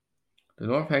The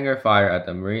North Hangar fire at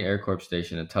the Marine Air Corps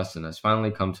station in Tustin has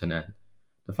finally come to an end.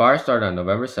 The fire started on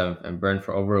November 7th and burned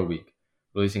for over a week,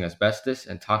 releasing asbestos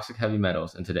and toxic heavy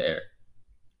metals into the air.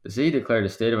 The city declared a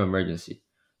state of emergency,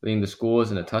 leading the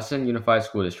schools in the Tustin Unified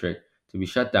School District to be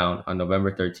shut down on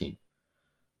November 13th.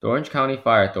 The Orange County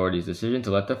Fire Authority's decision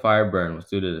to let the fire burn was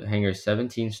due to the hangar's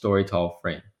 17-story tall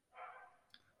frame.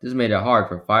 This made it hard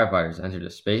for firefighters to enter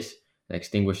the space and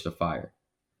extinguish the fire.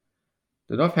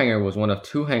 The North Hangar was one of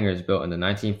two hangars built in the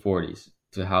 1940s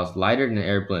to house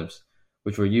lighter-than-air blimps,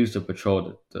 which were used to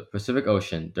patrol the Pacific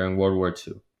Ocean during World War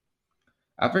II.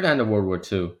 After the end of World War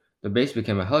II, the base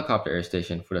became a helicopter air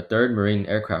station for the 3rd Marine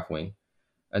Aircraft Wing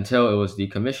until it was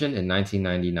decommissioned in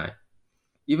 1999.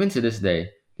 Even to this day,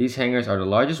 these hangars are the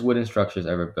largest wooden structures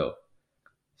ever built.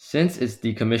 Since its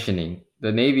decommissioning,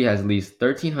 the Navy has leased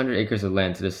 1,300 acres of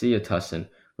land to the city of Tustin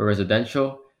for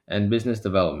residential and business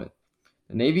development.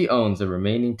 The Navy owns the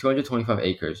remaining 225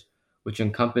 acres, which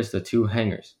encompass the two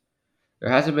hangars. There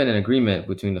hasn't been an agreement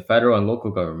between the federal and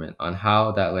local government on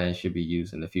how that land should be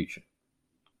used in the future.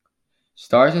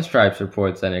 Stars and Stripes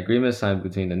reports that an agreement signed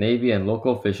between the Navy and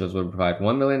local officials would provide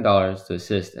 $1 million to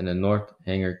assist in the North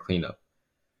Hangar cleanup.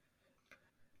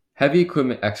 Heavy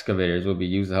equipment excavators will be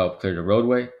used to help clear the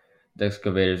roadway. The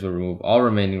excavators will remove all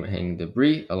remaining hanging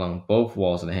debris along both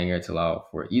walls of the hangar to allow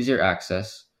for easier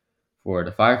access for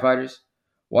the firefighters.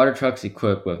 Water trucks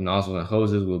equipped with nozzles and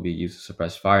hoses will be used to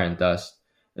suppress fire and dust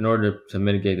in order to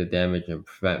mitigate the damage and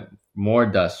prevent more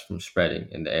dust from spreading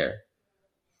in the air.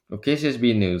 With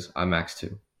KCSB News, I'm Max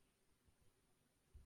 2.